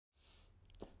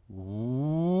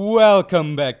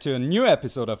Welcome back to a new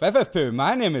episode of FFPÖ.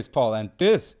 My name is Paul and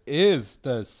this is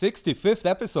the 65th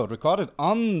episode recorded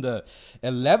on the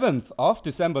 11th of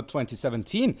December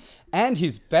 2017. And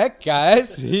he's back,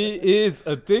 guys. He is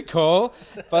a dickhole,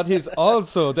 but he's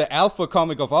also the alpha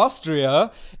comic of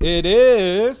Austria. It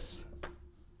is...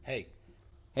 Hey.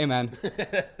 Hey, man.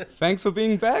 Thanks for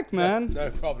being back, man. No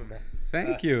problem, man.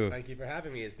 Thank you. Thank you for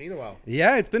having me. It's been a while.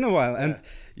 Yeah, it's been a while. And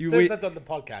since I've done the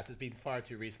podcast, it's been far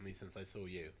too recently since I saw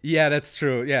you. Yeah, that's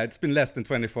true. Yeah, it's been less than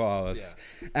 24 hours.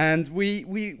 Yeah. And we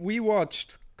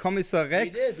watched Kommissar Rex. We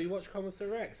did. We watched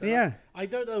Kommissar Rex. Yeah. I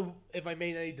don't know if I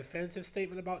made any definitive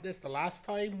statement about this the last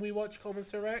time we watched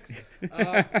Kommissar Rex.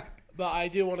 But I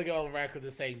do want to go on record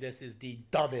as saying this is the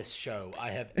dumbest show I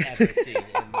have ever seen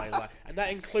in my life. And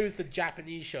that includes the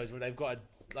Japanese shows where they've got to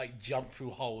jump through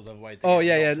holes, otherwise.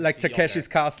 Like Takeshi's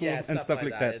Castle and stuff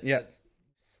like that.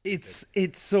 It's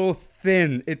so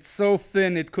thin. It's so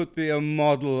thin. It could be a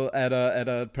model at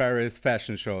a Paris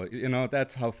fashion show. You know,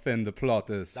 that's how thin the plot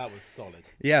is. That was solid.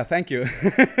 Yeah, thank you.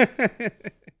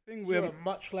 We're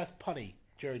much less punny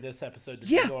during this episode than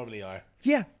you normally are.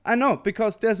 Yeah, I know,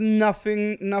 because there's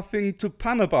nothing to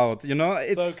pun about. You know.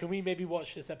 So can we maybe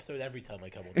watch this episode every time I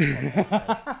come on the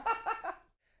podcast?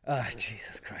 Ah,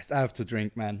 Jesus Christ! I have to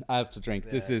drink, man. I have to drink.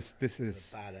 Yeah, this is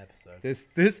a bad episode.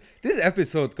 This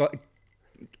episode got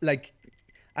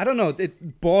I don't know.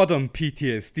 It boredom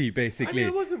PTSD basically. I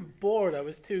mean, I wasn't bored. I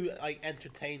was too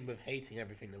entertained with hating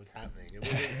everything that was happening. It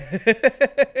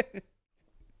wasn't.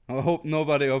 I hope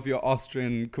nobody of your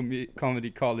Austrian comedy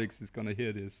colleagues is gonna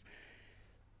hear this.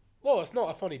 Well, it's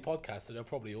not a funny podcast, so they'll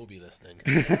probably all be listening.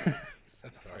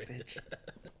 I'm sorry.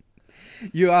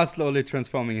 You are slowly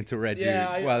transforming into Reggie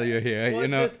while you're here, well, you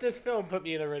know. This film put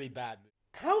me in a really bad mood.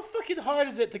 How fucking hard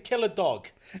is it to kill a dog?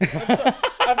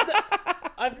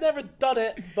 I've never done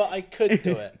it, but I could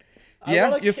do it.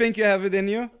 You think you have it in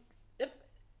you?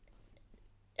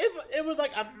 If it was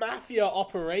like a mafia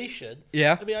operation,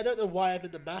 yeah. I mean, I don't know why I'm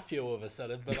in the mafia all of a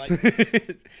sudden, but like...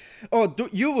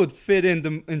 You would fit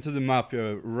into the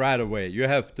mafia right away. You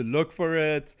have to look for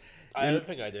it. I don't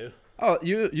think I do. Oh,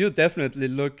 you definitely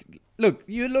look.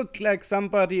 You look like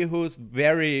somebody who's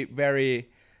very, very,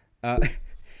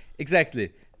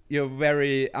 exactly. You're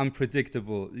very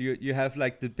unpredictable. You have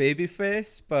like the baby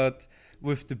face, but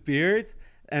with the beard,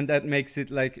 and that makes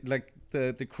it like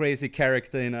the crazy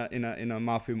character in a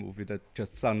mafia movie that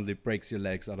just suddenly breaks your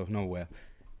legs out of nowhere.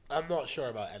 I'm not sure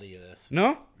about any of this.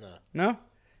 No? No?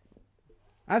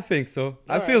 I think so.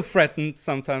 I feel threatened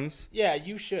sometimes. Yeah,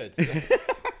 you should.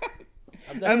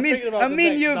 I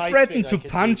mean, you threatened to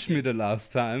punch me the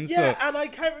last time. Yeah, so. And I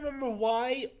can't remember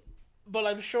why, but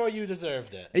I'm sure you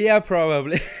deserved it. Yeah,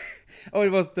 probably. Oh,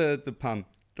 it was the pun.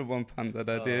 The one pun that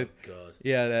I did. Oh, God.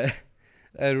 Yeah,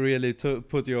 that really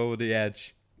put you over the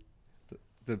edge.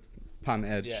 The pun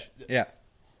edge. Yeah.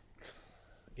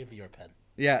 Give me your pen.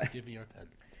 Yeah. Give me your pen.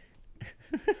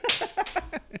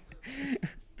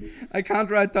 I can't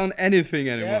write down anything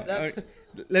anymore. Yeah,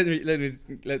 Let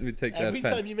me take that pen. Every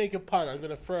time you make a pun, I'm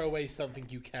gonna throw away something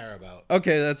you care about.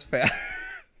 Okay, that's fair.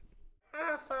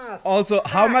 Fast. Also,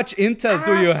 how much intel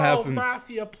do you have? What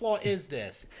mafia plot is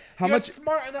this? You're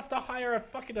smart enough to hire a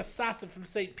fucking assassin from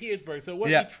St. Petersburg, so it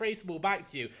won't be traceable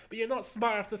back to you. But you're not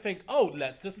smart enough to think, oh,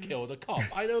 let's just kill the cop.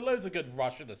 I know loads of good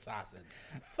Russian assassins.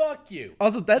 Fuck you.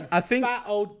 Also, that I think fat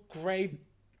old grey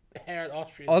haired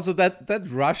Austrian. Also, that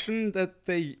Russian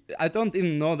I don't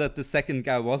even know that the second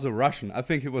guy was a Russian. I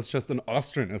think he was just an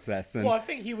Austrian assassin. Well, I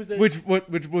think he was which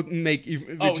would make is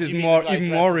even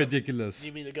more ridiculous.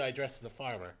 You mean the guy dressed as a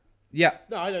farmer? Yeah.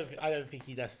 No, I don't think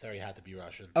he necessarily had to be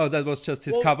Russian. Oh, that was just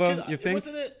his cover. You think?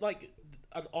 Wasn't it like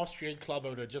an Austrian club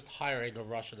owner just hiring a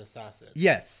Russian assassin?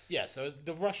 Yes. Yeah. So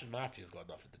the Russian mafia's got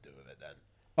nothing to do with it then.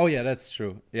 Oh yeah, that's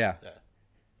true. Yeah.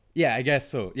 Yeah, I guess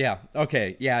so. Yeah.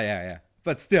 Okay. Yeah.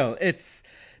 But still, it's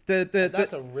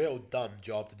that's a real dumb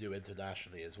job to do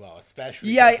internationally as well,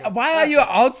 especially. Yeah, why are you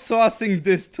outsourcing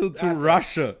this to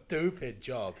Russia? Stupid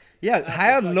job. Yeah,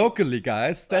 hire locally,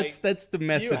 guys. That's the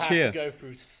message here. You have to go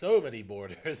through so many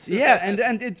borders. Yeah,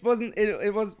 and it wasn't.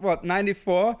 It was what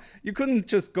 94. You couldn't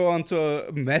just go onto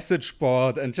a message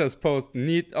board and just post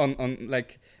need on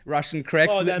like Russian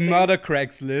murder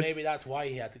Craigslist. Maybe that's why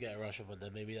he had to get a Russian one.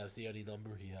 Then maybe that's the only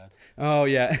number he had. Oh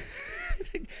yeah,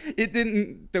 it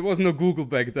didn't. There was no Google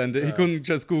back then. He couldn't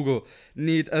just Google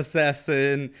need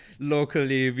assassin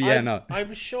locally Vienna.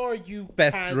 I'm sure you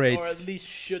best rates, or at least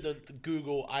shouldn't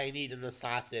Google I need an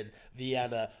assassin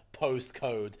Vienna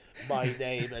postcode, my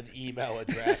name and email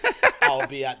address. I'll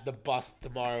be at the bus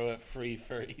tomorrow at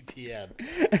 3:30 p.m.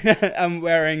 I'm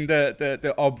wearing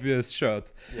the obvious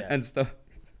shirt and stuff.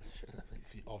 That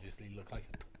makes me obviously look like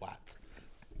a twat.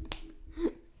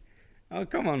 Oh,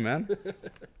 come on, man.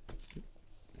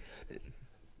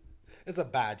 It's a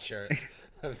bad shirt.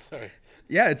 I'm sorry.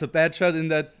 Yeah, it's a bad shirt in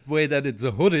that way that it's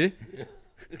a hoodie.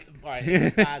 It's a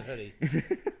bad hoodie.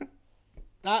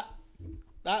 That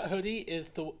hoodie is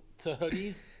to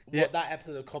hoodies what that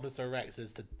episode of Commissar Rex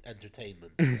is to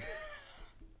entertainment.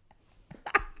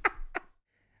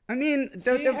 I mean,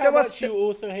 Seeing how much you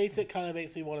also hate it kind of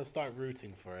makes me want to start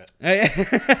rooting for it.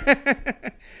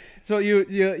 So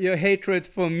your hatred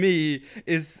for me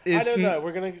is I don't know.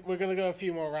 We're gonna go a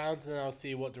few more rounds and then I'll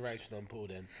see what direction I'm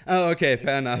pulled in. Oh, okay,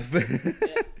 fair enough.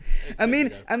 I mean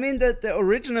that the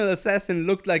original assassin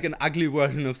looked like an ugly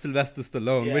version of Sylvester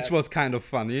Stallone, which was kind of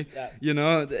funny. Yeah. You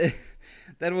know,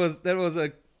 that was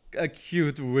a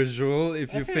cute visual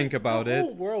if you think about it. The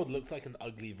whole world looks like an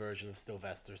ugly version of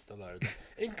Sylvester Stallone,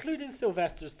 including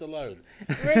Sylvester Stallone.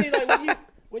 Really, like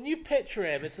when you picture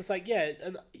him, it's just like, yeah,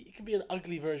 he can be an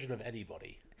ugly version of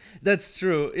anybody. That's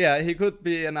true. Yeah, he could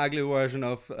be an ugly version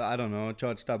of, I don't know,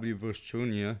 George W. Bush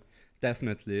Jr.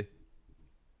 Definitely.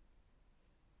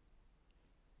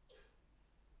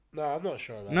 No, I'm not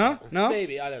sure about that. No?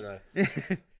 Maybe, I don't know.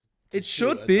 It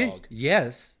should be. Dog.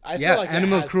 Yes. I feel like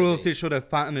animal cruelty should have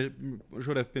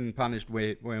been punished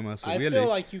way more severely. I feel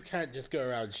like you can't just go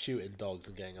around shooting dogs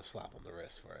and getting a slap on the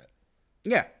wrist for it.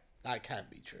 Yeah. That can't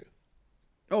be true.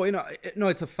 Oh, no,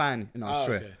 it's a fine in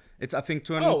Austria. Okay. It's, I think,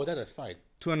 200. Oh, well, then it's fine.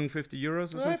 250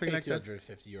 euros or something like that.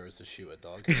 250 euros to shoot a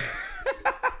dog.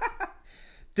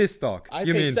 This dog. I'd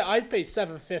pay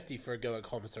 $7.50 for a go at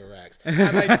Commissar Rex,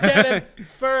 and I'd get him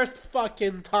first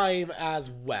fucking time as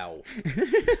well.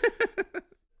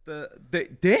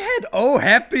 They had Oh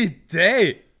Happy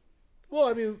Day. Well,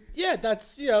 I mean, yeah,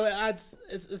 that's, you know, it adds,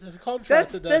 it's a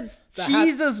contrast to the... That's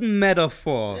Jesus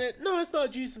metaphor. No, it's not a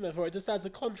Jesus metaphor. It just adds a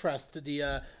contrast to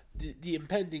the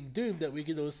impending doom that we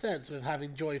could all sense with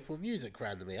having joyful music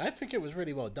randomly. I think it was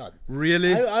really well done.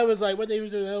 Really? I was like, when they were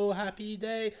doing Oh Happy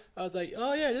Day, I was like,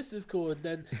 oh yeah, this is cool. And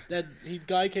then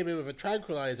guy came in with a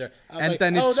tranquilizer. And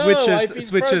then it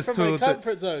switches from to my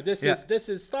comfort zone. This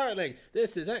is startling.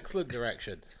 This is excellent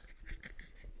direction.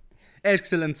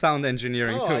 Excellent sound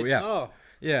engineering too.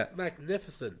 Yeah.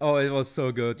 Magnificent. Oh, it was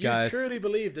so good, guys. You truly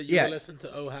believe that you will listen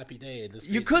to Oh Happy Day in the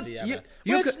streets of Vienna,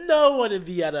 which no one in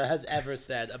Vienna has ever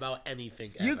said about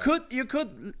anything ever. You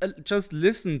could just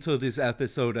listen to this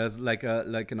episode as like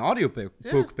an audio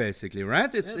book basically, right?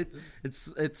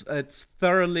 It's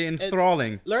thoroughly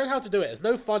enthralling. Learn how to do it. It's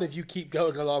no fun if you keep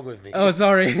going along with me. Oh,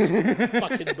 sorry.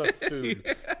 Fucking buffoon.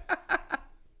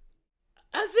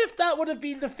 As if that would have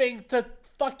been the thing to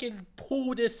fucking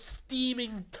pull this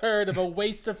steaming turd of a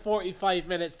waste of 45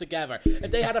 minutes together. If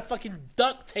they had a fucking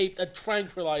duct taped a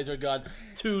tranquilizer gun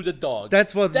to the dog.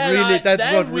 That's what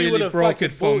really broke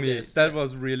it for me. That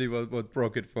was really what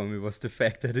broke it for me, was the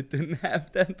fact that it didn't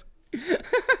have that.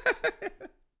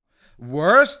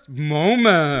 Worst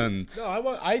moment.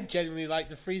 No, I genuinely like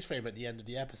the freeze frame at the end of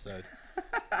the episode.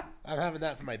 I'm having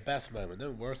that for my best moment. No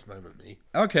worst moment, me.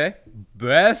 Okay.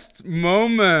 Best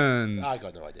moment. I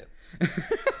got no idea.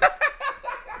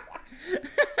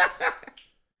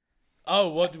 Oh,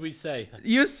 what did we say?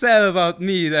 You said about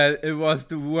me that it was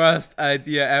the worst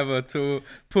idea ever to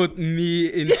put me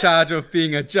in charge of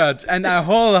being a judge, and I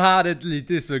wholeheartedly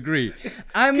disagree.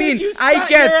 I mean, you sat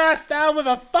your ass down with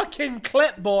a fucking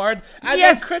clipboard and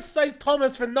then criticize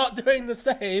Thomas for not doing the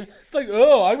same. It's like,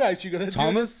 oh, I'm actually gonna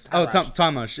Thomas? do this.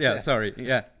 Thomas. Yeah, sorry.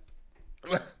 Yeah.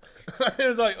 It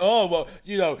was like, oh, well,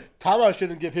 you know, Tama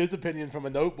shouldn't give his opinion from a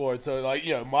noteboard, so, like,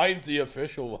 you know, mine's the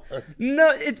official one. No,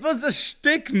 it was a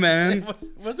shtick, man.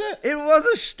 Was it? It was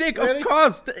a shtick, really? Of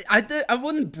course. I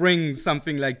wouldn't bring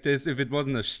something like this if it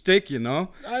wasn't a shtick, you know?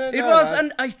 I don't know. It was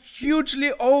a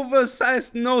hugely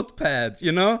oversized notepad,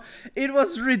 you know? It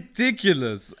was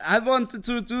ridiculous. I wanted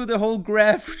to do the whole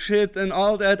graph shit and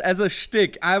all that as a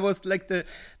shtick. I was like the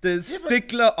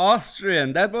stickler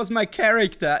Austrian. That was my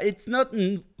character. It's not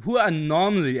who I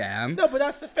normally am. No, but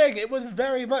that's the thing. It was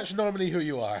very much normally who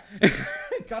you are.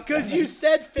 Because you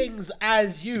said things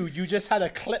as you. You just had a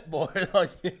clipboard on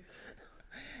you.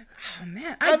 Oh,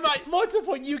 man. I'm like, more to the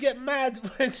point, you get mad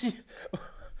when you...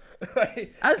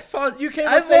 I thought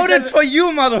I voted for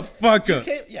you,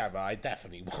 motherfucker. Yeah, but I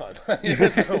definitely won.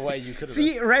 There's no way you could have.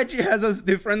 See, Reggie has a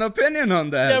different opinion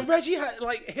on that. Yeah, Reggie had,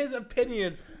 like, his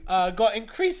opinion got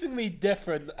increasingly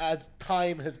different as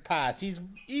time has passed. He's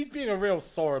being a real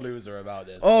sore loser about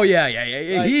this. Oh yeah.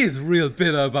 Like, he's real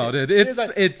bitter about it. It's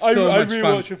like, it's so much fun. I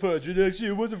rewatched the footage and actually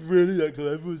it wasn't really that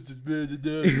clever. It was just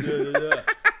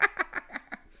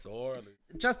sore.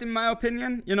 Just in my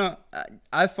opinion, you know,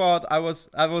 I thought I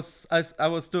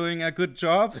was doing a good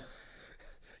job.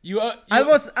 I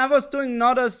was doing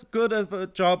not as good as a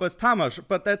job as Tamas,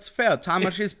 but that's fair.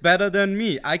 Tamas is better than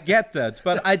me. I get that,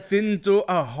 but I didn't do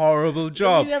a horrible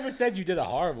job. You never said you did a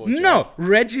horrible job. No,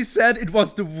 Reggie said it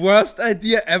was the worst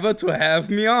idea ever to have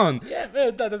me on. Yeah,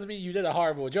 but that doesn't mean you did a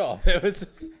horrible job. It was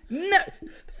just... No,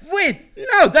 wait,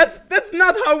 no, that's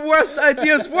not how worst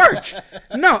ideas work.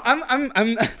 No,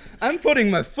 I'm putting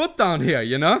my foot down here,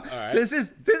 you know? Alright. This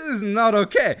is not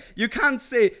okay. You can't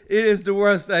say it is the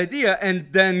worst idea and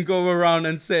then go around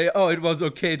and say, oh, it was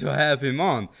okay to have him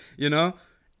on, you know?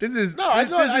 This is not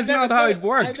how it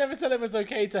works. I never said it was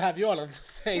okay to have you on. I'm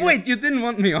just saying. Wait, you didn't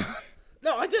want me on?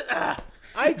 No, I did.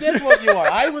 I did want you on.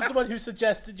 I was the one who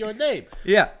suggested your name.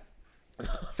 Yeah.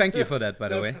 Thank you for that, by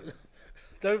the way.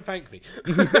 Don't thank me.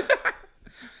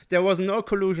 There was no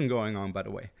collusion going on, by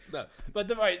the way. No, but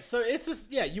right. So it's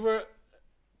just you were.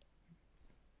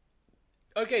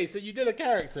 Okay, so you did a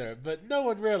character, but no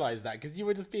one realized that because you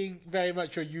were just being very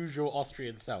much your usual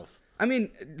Austrian self. I mean,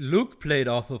 Luke played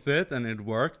off of it and it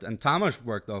worked, and Tamas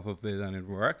worked off of it and it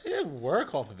worked. They didn't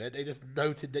work off of it. They just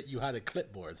noted that you had a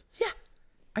clipboard. Yeah.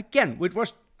 Again, which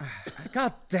was...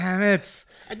 God damn it.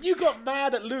 And you got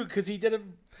mad at Luke because he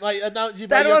didn't announce you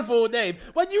by your full name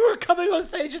when you were coming on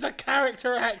stage as a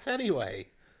character act anyway.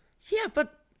 Yeah,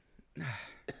 but...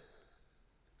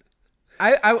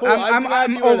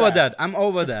 I'm over that. I'm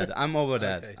over that. I'm over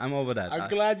that. Okay. I'm over that. I'm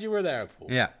glad you were there, Paul.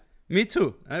 Yeah. Me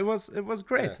too. It was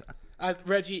great. Yeah. And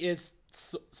Reggie is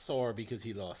sore because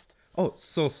he lost. Oh,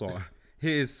 so sore.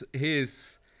 He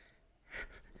is...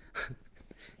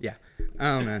 Yeah.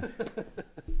 Oh, man.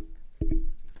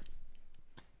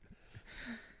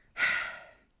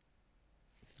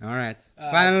 All right.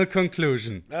 Final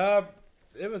conclusion.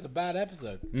 It was a bad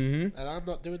episode. Mm-hmm. And I'm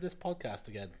not doing this podcast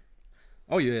again.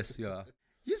 Oh, yes, you are.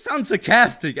 You sound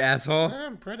sarcastic, asshole.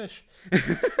 I'm British.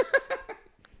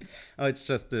 Oh, it's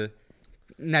just the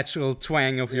natural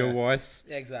twang of your voice.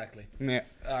 Exactly. Yeah.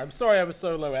 I'm sorry I was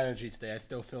so low energy today. I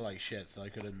still feel like shit, so I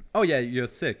couldn't... Oh, yeah, you're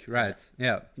sick, right.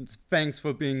 Yeah. Thanks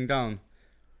for being down.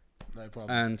 No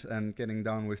problem. And getting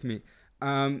down with me.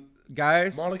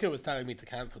 Guys... Monica was telling me to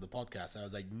cancel the podcast. I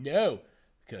was like, no,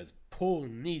 because Paul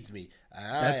needs me.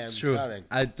 That's true. Coming.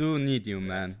 I do need you,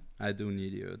 man. I do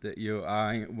need you. That you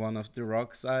are one of the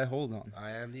rocks I hold on.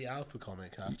 I am the alpha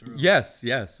comic, after all. Yes.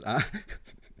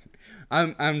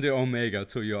 I'm the omega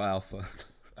to your alpha.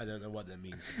 I don't know what that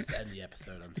means, but just end the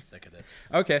episode. I'm sick of this.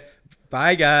 Okay.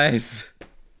 Bye, guys.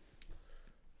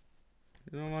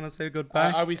 You don't want to say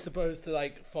goodbye? Are we supposed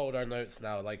to fold our notes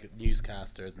now like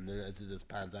newscasters, and then as it just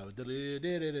pans out?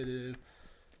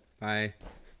 Bye.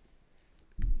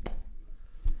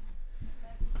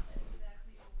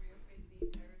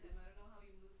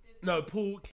 No, Paul.